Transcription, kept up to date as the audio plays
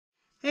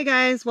Hey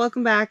guys,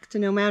 welcome back to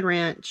Nomad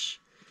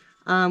Ranch.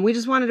 We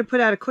just wanted to put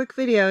out a quick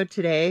video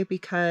today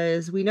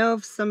because we know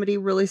of somebody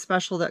really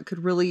special that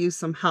could really use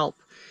some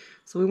help.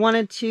 So we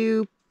wanted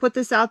to put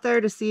this out there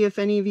to see if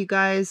any of you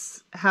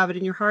guys have it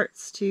in your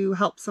hearts to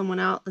help someone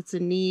out that's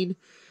in need.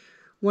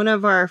 One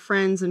of our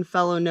friends and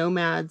fellow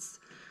nomads,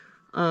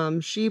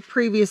 she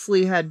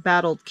previously had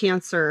battled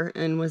cancer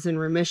and was in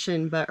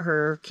remission, but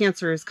her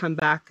cancer has come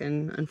back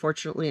and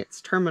unfortunately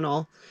it's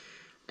terminal.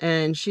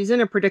 And she's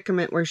in a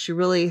predicament where she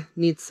really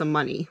needs some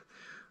money.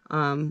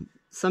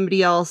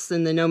 Somebody else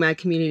in the nomad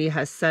community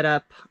has set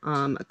up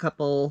a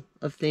couple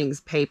of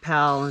things,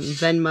 PayPal and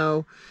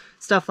Venmo,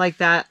 stuff like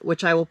that,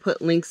 which I will put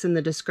links in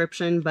the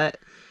description. But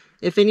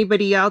if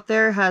anybody out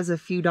there has a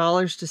few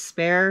dollars to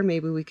spare,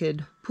 maybe we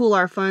could pool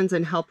our funds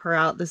and help her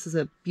out. This is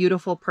a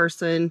beautiful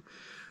person,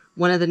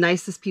 one of the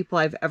nicest people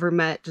I've ever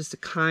met, just a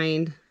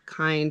kind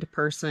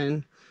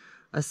person.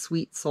 A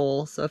sweet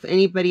soul. So if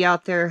anybody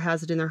out there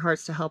has it in their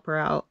hearts to help her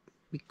out,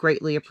 be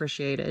greatly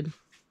appreciated.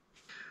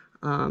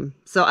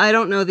 So I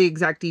don't know the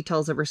exact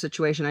details of her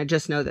situation. I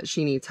just know that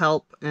she needs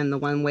help, and the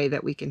one way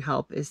that we can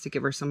help is to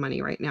give her some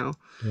money right now.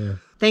 Yeah.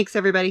 Thanks,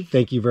 everybody.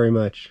 Thank you very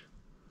much.